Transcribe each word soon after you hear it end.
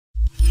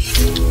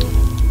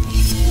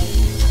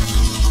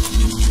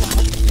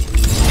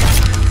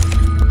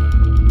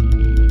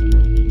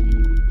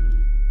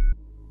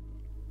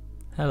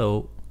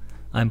Hello,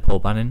 I'm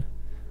Bannon,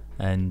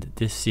 and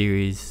this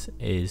series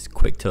is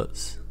Quick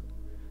Tuts,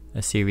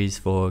 a series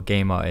for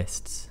game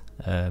artists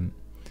and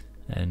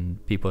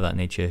people of that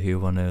nature who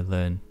want to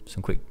learn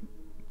some quick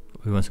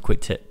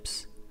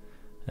tips.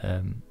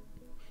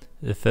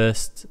 The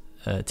first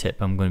tip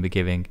I'm going to be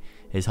giving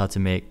is how to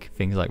make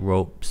things like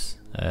ropes,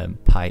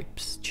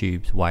 pipes,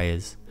 tubes,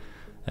 wires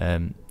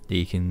that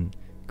you can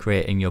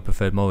create in your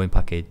preferred molding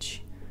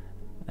package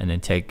and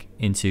then take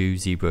into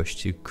Zbrush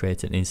to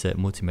create an insert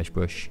multi-mesh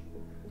brush.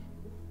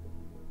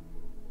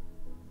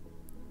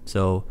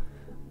 So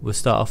we'll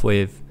start off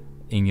with,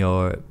 in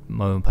your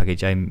molding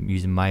package, I'm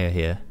using Maya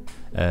here.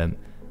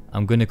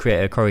 I'm going to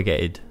create a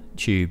corrugated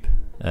tube,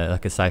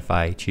 like a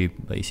sci-fi tube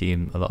that you see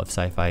in a lot of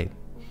sci-fi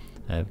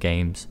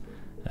games.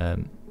 As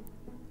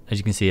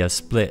you can see, I've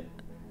split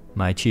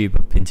my tube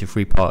up into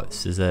three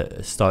parts. There's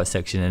a start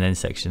section, an end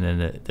section,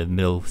 and the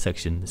middle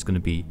section is going to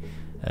be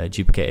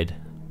duplicated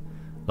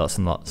lots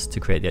and lots to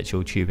create the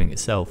actual tubing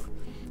itself.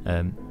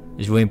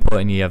 It's really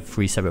important you have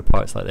three separate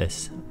parts like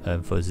this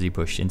for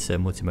Zbrush insert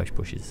multi-mesh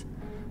brushes.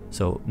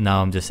 So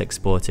now I'm just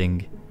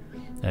exporting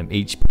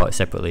each part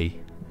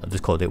separately. I've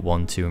just called it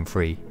 1, 2 and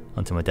 3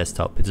 onto my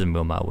desktop. It doesn't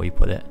really matter where you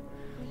put it.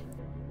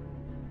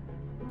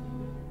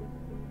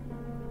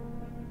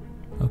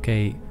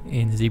 Okay,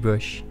 in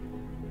Zbrush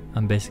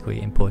I'm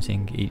basically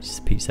importing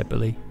each piece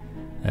separately.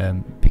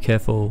 Be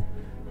careful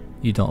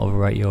you don't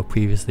overwrite your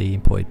previously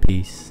imported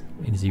piece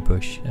in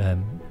Zbrush.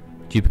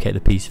 Duplicate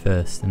the piece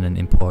first and then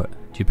import,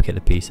 duplicate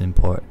the piece and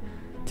import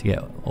to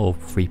get all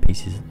three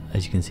pieces.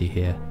 As you can see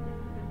here,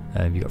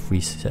 you've got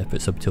three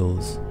separate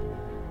subtools.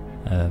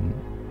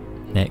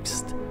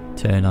 Next,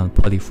 turn on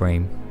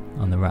polyframe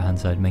on the right hand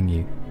side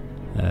menu,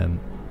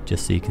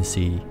 just so you can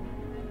see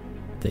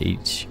that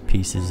each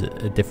piece is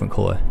a different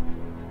colour.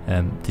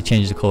 To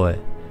change the colour,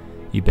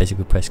 you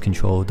basically press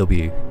Ctrl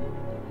W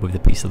with the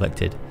piece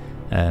selected.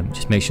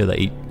 Just make sure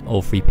that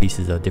all three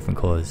pieces are different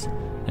colours,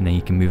 and then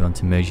you can move on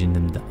to merging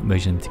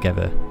them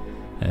together.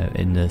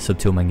 In the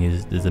subtool menu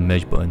there's a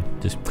merge button.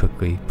 Just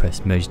quickly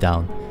press merge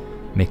down,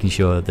 making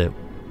sure that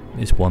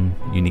it's one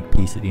unique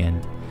piece at the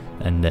end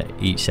and that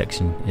each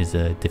section is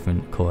a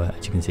different colour,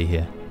 as you can see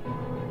here.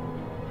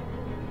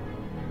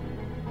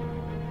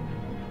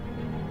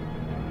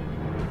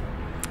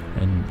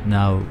 And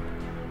now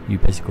you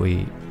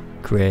basically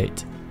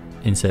create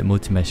insert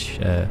multi-mesh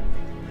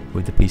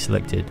with the piece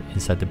selected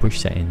inside the brush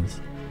settings.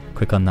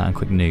 Click on that and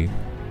click new,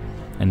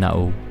 and that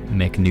will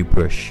make a new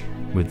brush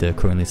with the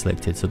currently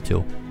selected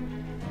subtool.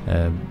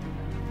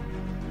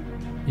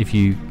 If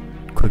you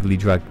quickly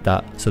drag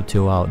that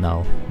subtool out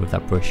now with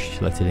that brush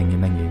selected in your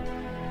menu,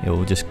 it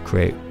will just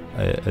create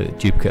a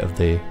duplicate of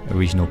the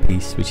original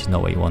piece, which is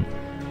not what you want.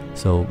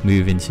 So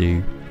move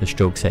into the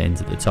stroke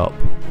settings at the top,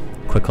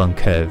 click on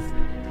curve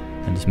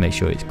and just make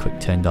sure it's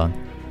turned on,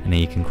 and then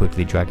you can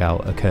quickly drag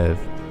out a curve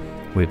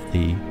with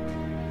the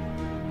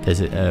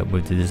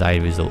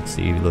desired results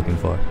that you're looking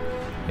for.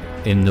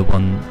 In the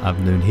one I've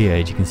done here,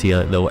 as you can see,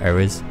 little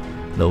errors,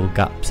 little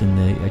gaps in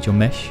the actual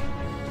mesh.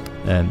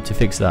 To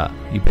fix that,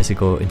 you basically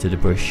go into the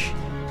brush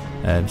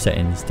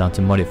settings down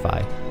to modify,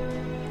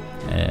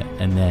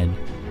 and then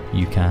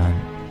you can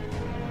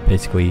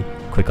basically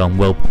click on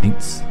weld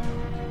points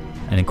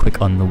and then click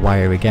on the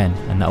wire again,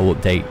 and that will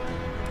update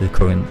the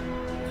current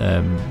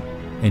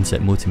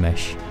insert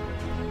multi-mesh.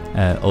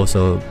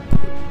 Also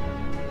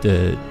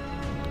the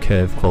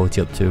curve quality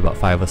up to about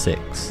 5 or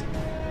 6,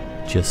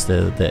 just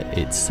so that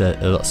it's a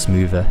lot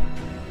smoother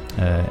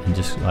and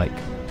just like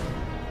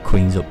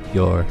cleans up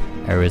your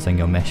errors on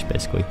your mesh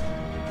basically.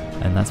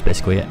 And that's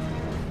basically it.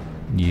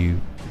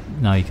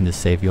 Now you can just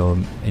save your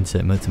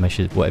insert multi-mesh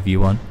whatever you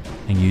want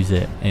and use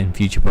it in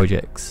future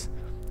projects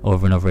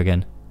over and over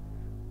again.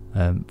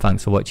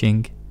 Thanks for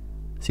watching.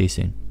 See you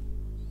soon.